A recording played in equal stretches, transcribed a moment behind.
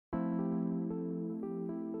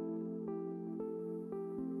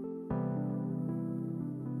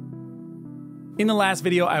In the last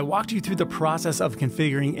video, I walked you through the process of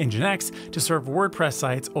configuring Nginx to serve WordPress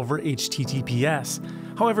sites over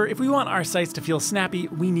HTTPS. However, if we want our sites to feel snappy,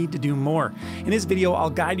 we need to do more. In this video, I'll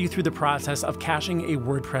guide you through the process of caching a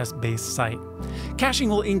WordPress-based site. Caching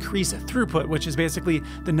will increase throughput, which is basically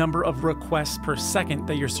the number of requests per second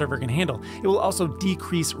that your server can handle. It will also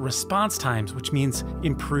decrease response times, which means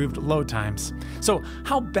improved load times. So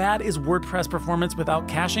how bad is WordPress performance without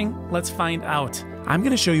caching? Let's find out. I'm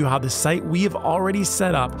going to show you how the site we have already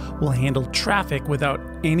set up will handle traffic without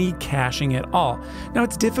any caching at all. Now,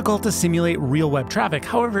 it's difficult to simulate real web traffic.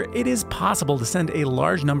 However, it is possible to send a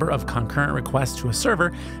large number of concurrent requests to a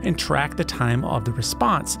server and track the time of the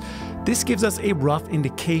response. This gives us a rough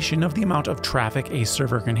indication of the amount of traffic a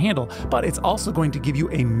server can handle, but it's also going to give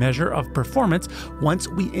you a measure of performance once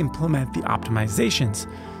we implement the optimizations.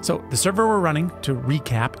 So the server we're running, to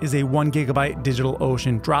recap, is a 1 GB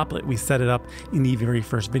DigitalOcean droplet. We set it up in the very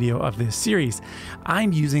first video of this series.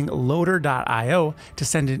 I'm using loader.io to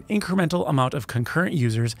send an incremental amount of concurrent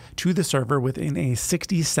users to the server within a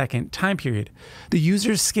 60-second time period. The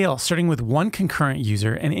users scale, starting with 1 concurrent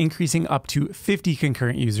user and increasing up to 50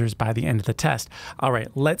 concurrent users by the end of the test. All right,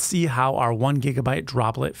 let's see how our 1 GB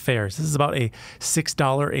droplet fares. This is about a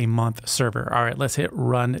 $6 a month server. All right, let's hit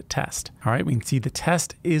run test. All right, we can see the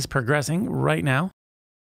test is progressing right now.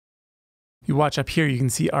 If you watch up here, you can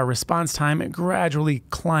see our response time gradually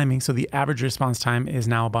climbing. So the average response time is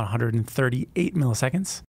now about 138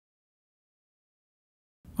 milliseconds.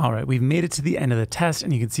 All right, we've made it to the end of the test,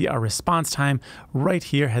 and you can see our response time right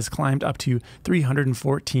here has climbed up to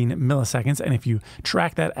 314 milliseconds. And if you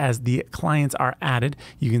track that as the clients are added,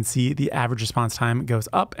 you can see the average response time goes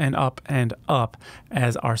up and up and up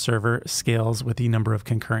as our server scales with the number of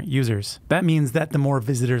concurrent users. That means that the more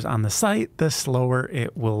visitors on the site, the slower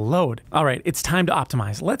it will load. All right, it's time to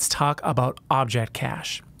optimize. Let's talk about Object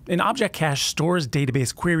Cache. An Object Cache stores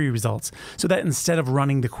database query results so that instead of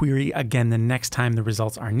running the query again the next time the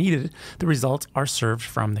results are needed, the results are served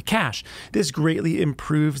from the cache. This greatly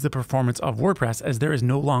improves the performance of WordPress, as there is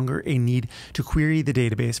no longer a need to query the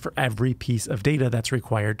database for every piece of data that's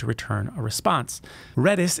required to return a response.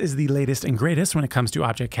 Redis is the latest and greatest when it comes to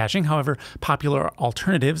object caching. However, popular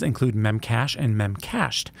alternatives include Memcache and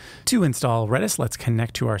Memcached. To install Redis, let's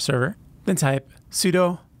connect to our server, then type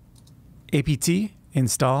sudo apt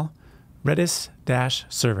install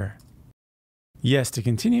redis-server. Yes to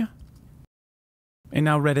continue. And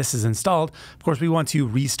now Redis is installed. Of course, we want to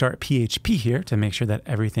restart PHP here to make sure that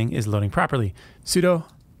everything is loading properly. Sudo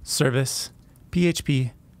service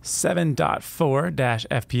PHP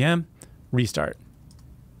 7.4-fpm restart.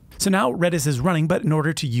 So now Redis is running, but in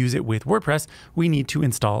order to use it with WordPress, we need to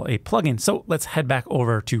install a plugin. So let's head back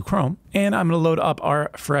over to Chrome, and I'm going to load up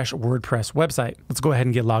our fresh WordPress website. Let's go ahead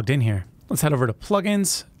and get logged in here. Let's head over to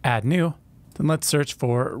plugins, add new, then let's search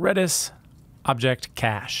for Redis Object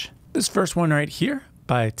Cache. This first one right here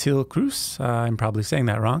by Til Cruz, I'm probably saying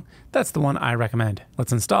that wrong. That's the one I recommend.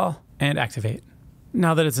 Let's install and activate.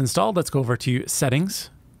 Now that it's installed, let's go over to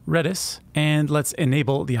Settings, Redis, and let's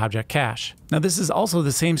enable the Object Cache. Now this is also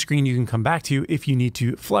the same screen you can come back to if you need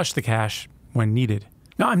to flush the cache when needed.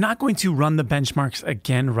 Now, I'm not going to run the benchmarks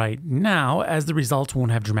again right now, as the results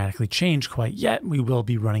won't have dramatically changed quite yet. We will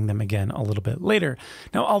be running them again a little bit later.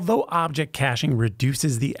 Now, although object caching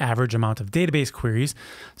reduces the average amount of database queries,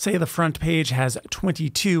 say the front page has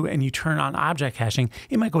 22 and you turn on object caching,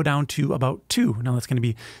 it might go down to about 2. Now, that's going to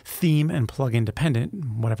be theme and plugin dependent.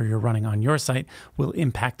 Whatever you're running on your site will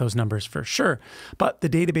impact those numbers for sure, but the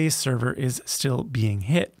database server is still being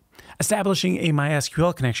hit. Establishing a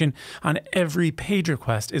MySQL connection on every page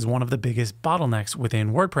request is one of the biggest bottlenecks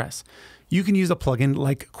within WordPress. You can use a plugin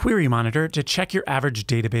like Query Monitor to check your average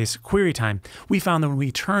database query time. We found that when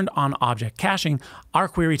we turned on object caching, our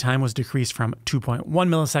query time was decreased from 2.1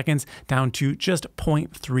 milliseconds down to just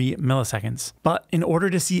 0.3 milliseconds. But in order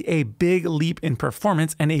to see a big leap in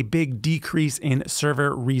performance and a big decrease in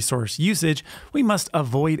server resource usage, we must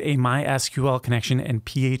avoid a MySQL connection and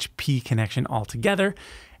PHP connection altogether.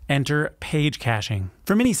 Enter page caching.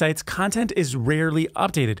 For many sites, content is rarely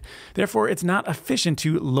updated. Therefore, it's not efficient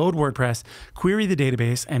to load WordPress, query the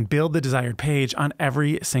database, and build the desired page on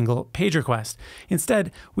every single page request.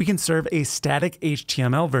 Instead, we can serve a static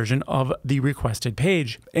HTML version of the requested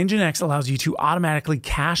page. Nginx allows you to automatically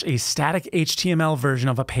cache a static HTML version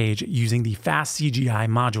of a page using the FastCGI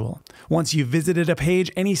module. Once you've visited a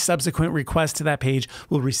page, any subsequent request to that page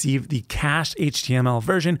will receive the cached HTML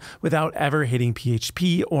version without ever hitting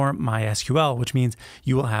PHP or for MySQL, which means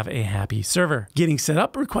you will have a happy server. Getting set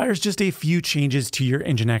up requires just a few changes to your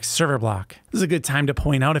Nginx server block. This is a good time to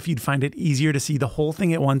point out, if you'd find it easier to see the whole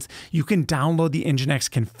thing at once, you can download the Nginx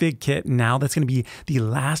config kit now. That's going to be the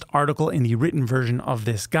last article in the written version of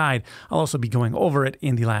this guide. I'll also be going over it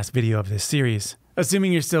in the last video of this series.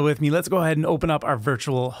 Assuming you're still with me, let's go ahead and open up our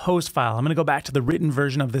virtual host file. I'm going to go back to the written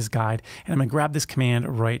version of this guide, and I'm going to grab this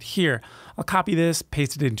command right here. I'll copy this,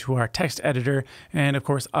 paste it into our text editor, and of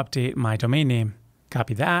course, update my domain name.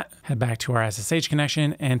 Copy that, head back to our SSH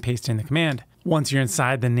connection, and paste in the command. Once you're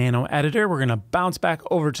inside the Nano editor, we're going to bounce back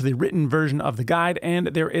over to the written version of the guide, and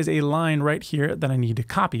there is a line right here that I need to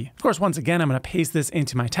copy. Of course, once again, I'm going to paste this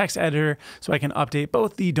into my text editor so I can update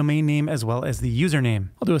both the domain name as well as the username.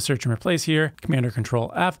 I'll do a search and replace here, Command or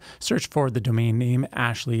Control F, search for the domain name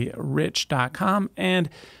ashleyrich.com, and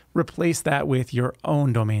replace that with your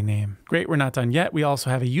own domain name. Great, we're not done yet. We also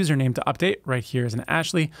have a username to update. Right here is an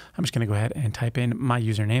Ashley. I'm just going to go ahead and type in my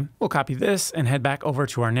username. We'll copy this and head back over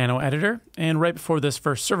to our Nano editor. And right before this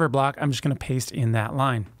first server block, I'm just going to paste in that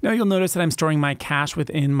line. Now you'll notice that I'm storing my cache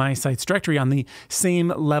within my site's directory on the same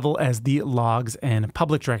level as the logs and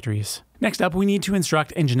public directories. Next up, we need to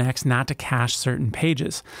instruct Nginx not to cache certain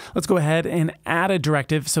pages. Let's go ahead and add a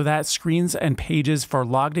directive so that screens and pages for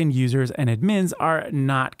logged in users and admins are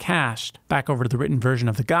not cached. Back over to the written version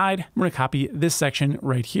of the guide, I'm going to copy this section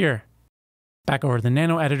right here. Back over to the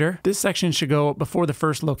Nano editor, this section should go before the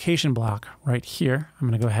first location block right here. I'm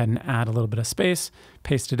going to go ahead and add a little bit of space,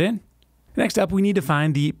 paste it in. Next up, we need to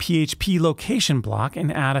find the PHP location block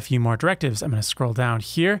and add a few more directives. I'm going to scroll down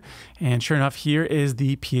here, and sure enough, here is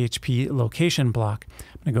the PHP location block.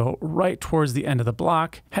 I'm going to go right towards the end of the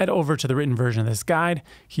block, head over to the written version of this guide.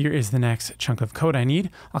 Here is the next chunk of code I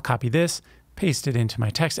need. I'll copy this, paste it into my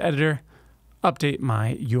text editor, update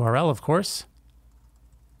my URL, of course,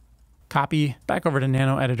 copy, back over to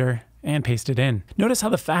Nano editor, and paste it in. Notice how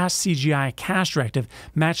the FastCGI Cache directive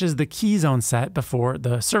matches the key zone set before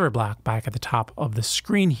the server block back at the top of the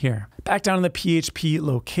screen here. Back down in the PHP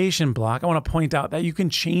location block, I want to point out that you can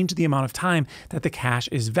change the amount of time that the cache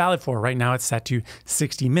is valid for. Right now it's set to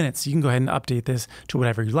 60 minutes. You can go ahead and update this to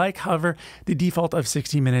whatever you like. However, the default of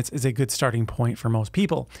 60 minutes is a good starting point for most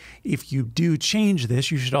people. If you do change this,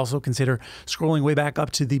 you should also consider scrolling way back up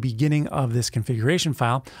to the beginning of this configuration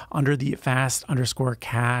file under the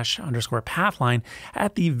fast_cache_path line.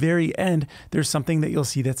 At the very end, there's something that you'll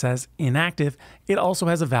see that says inactive. It also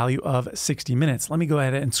has a value of 60 minutes. Let me go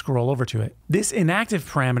ahead and scroll over to it. This inactive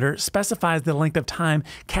parameter specifies the length of time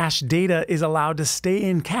cache data is allowed to stay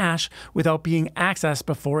in cache without being accessed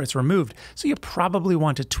before it's removed. So you probably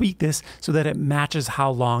want to tweak this so that it matches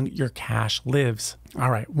how long your cache lives.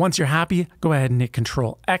 All right, once you're happy, go ahead and hit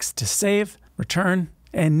Control X to save, return.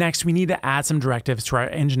 And next, we need to add some directives to our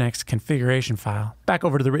Nginx configuration file. Back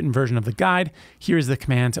over to the written version of the guide, here's the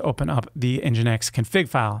command to open up the Nginx config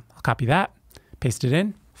file. I'll copy that, paste it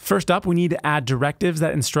in. First up, we need to add directives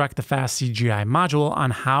that instruct the FastCGI module on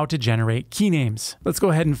how to generate key names. Let's go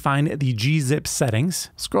ahead and find the gzip settings.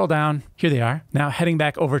 Scroll down, here they are. Now heading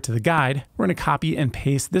back over to the guide, we're going to copy and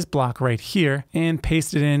paste this block right here and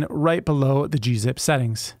paste it in right below the gzip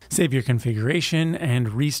settings. Save your configuration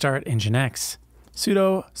and restart Nginx.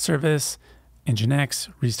 Sudo service Nginx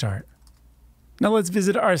restart. Now let's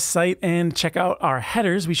visit our site and check out our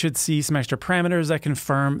headers. We should see some extra parameters that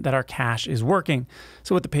confirm that our cache is working.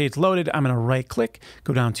 So with the page loaded, I'm going to right click,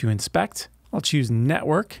 go down to inspect. I'll choose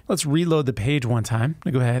network. Let's reload the page one time.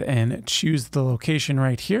 I'm going to go ahead and choose the location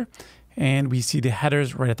right here. And we see the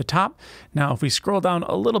headers right at the top. Now, if we scroll down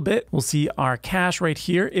a little bit, we'll see our cache right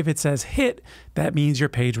here. If it says hit, that means your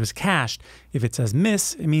page was cached. If it says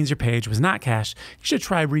miss, it means your page was not cached. You should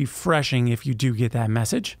try refreshing if you do get that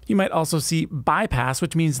message. You might also see bypass,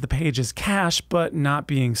 which means the page is cached but not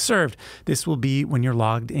being served. This will be when you're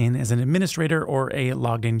logged in as an administrator or a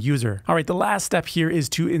logged in user. All right, the last step here is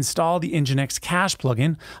to install the Nginx Cache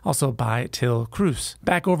plugin, also by Till Cruz.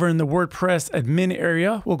 Back over in the WordPress admin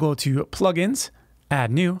area, we'll go to Plugins,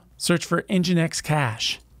 Add New, search for Nginx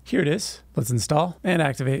Cache. Here it is. Let's install and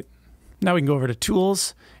activate. Now we can go over to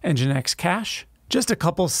Tools, Nginx Cache. Just a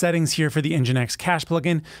couple settings here for the Nginx Cache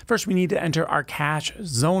plugin. First, we need to enter our cache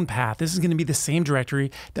zone path. This is going to be the same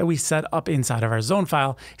directory that we set up inside of our zone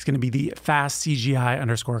file. It's going to be the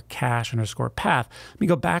fastCGI_cache_path. Let me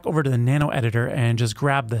go back over to the Nano editor and just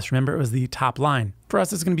grab this. Remember, it was the top line. For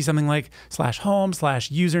us, it's going to be something like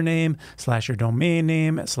 /home/username/ your domain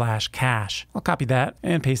name /cache. I'll copy that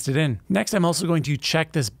and paste it in. Next, I'm also going to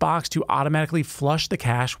check this box to automatically flush the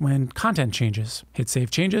cache when content changes. Hit Save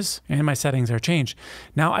Changes, and my settings are changed. change.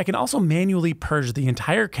 Now I can also manually purge the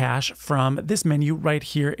entire cache from this menu right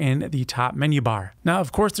here in the top menu bar. Now,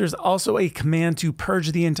 of course, there's also a command to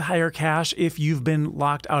purge the entire cache if you've been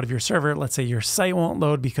locked out of your server. Let's say your site won't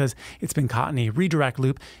load because it's been caught in a redirect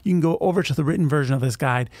loop. You can go over to the written version of this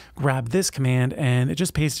guide, grab this command, and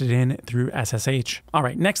just paste it in through SSH. All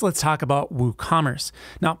right, next let's talk about WooCommerce.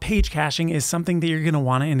 Now, page caching is something that you're going to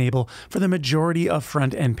want to enable for the majority of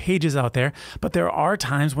front-end pages out there, but there are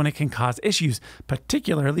times when it can cause issues,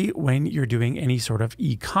 particularly when you're doing any sort of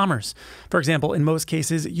e-commerce. For example, in most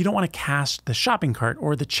cases, you don't want to cache the shopping cart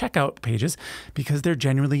or the checkout pages because they're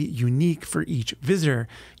generally unique for each visitor.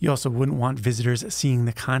 You also wouldn't want visitors seeing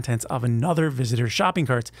the contents of another visitor's shopping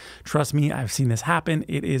carts. Trust me, I've seen this happen.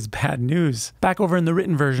 It is bad news. Back over in the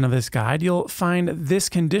written version of this guide, you'll find this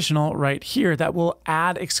conditional right here that will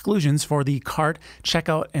add exclusions for the cart,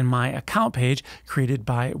 checkout, and my account page created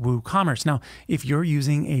by WooCommerce. Now, if you're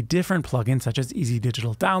using a different plugin such as Easy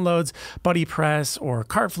Digital Downloads, BuddyPress, or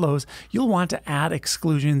CartFlows, you'll want to add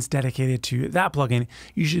exclusions dedicated to that plugin.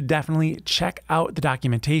 You should definitely check out the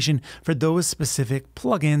documentation for those specific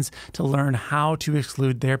plugins to learn how to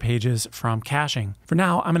exclude their pages from caching. For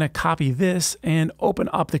now, I'm going to copy this and open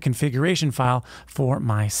up the configuration file for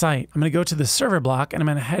my site. I'm going to go to the server block and I'm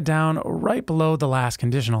going to head down right below the last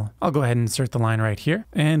conditional. I'll go ahead and insert the line right here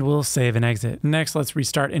and we'll save and exit. Next, let's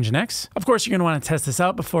restart Nginx. Of course, you're going to want to test this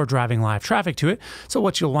out before driving live traffic to it. So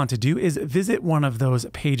what you'll want to do is visit one of those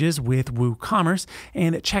pages with WooCommerce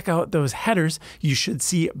and check out those headers. You should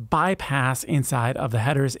see bypass inside of the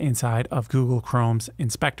headers inside of Google Chrome's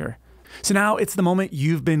inspector. So now it's the moment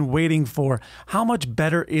you've been waiting for. How much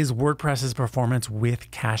better is WordPress's performance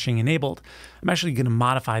with caching enabled? I'm actually going to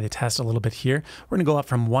modify the test a little bit here. We're going to go up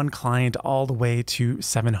from 1 client all the way to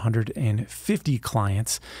 750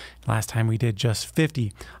 clients. Last time we did just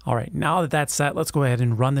 50. All right, now that that's set, let's go ahead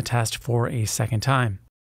and run the test for a second time.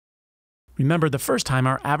 Remember, the first time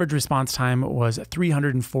our average response time was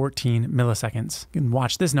 314 milliseconds. You can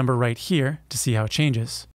watch this number right here to see how it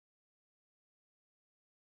changes.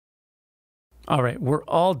 All right, we're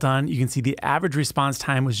all done. You can see the average response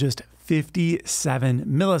time was just 57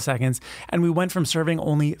 milliseconds, and we went from serving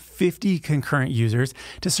only 50 concurrent users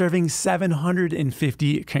to serving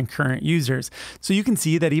 750 concurrent users. So you can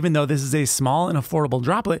see that even though this is a small and affordable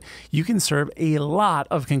droplet, you can serve a lot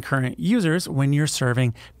of concurrent users when you're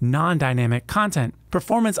serving non-dynamic content.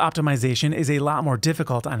 Performance optimization is a lot more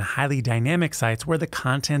difficult on highly dynamic sites where the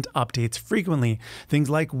content updates frequently. Things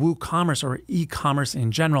like WooCommerce or e-commerce in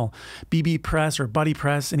general, BBPress or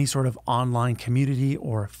BuddyPress, any sort of online community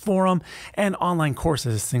or forum, and online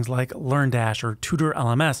courses, things like LearnDash or Tutor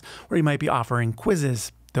LMS, where you might be offering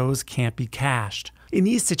quizzes. Those can't be cached. In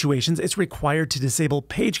these situations, it's required to disable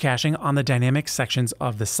page caching on the dynamic sections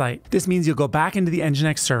of the site. This means you'll go back into the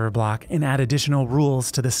Nginx server block and add additional rules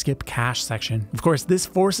to the skip cache section. Of course, this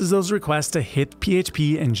forces those requests to hit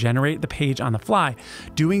PHP and generate the page on the fly.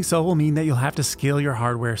 Doing so will mean that you'll have to scale your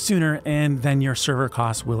hardware sooner, and then your server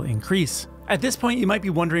costs will increase. At this point, you might be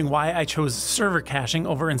wondering why I chose server caching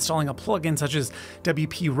over installing a plugin such as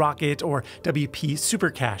WP Rocket or WP Super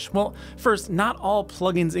Cache. Well, first, not all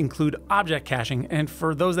plugins include object caching, and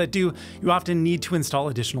for those that do, you often need to install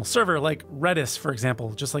additional server like Redis, for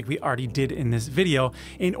example, just like we already did in this video,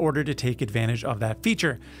 in order to take advantage of that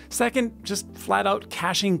feature. Second, just flat out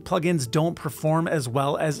caching plugins don't perform as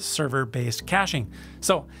well as server-based caching.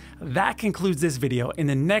 So that concludes this video. In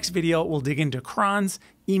the next video, we'll dig into crons,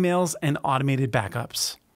 emails, and automated backups.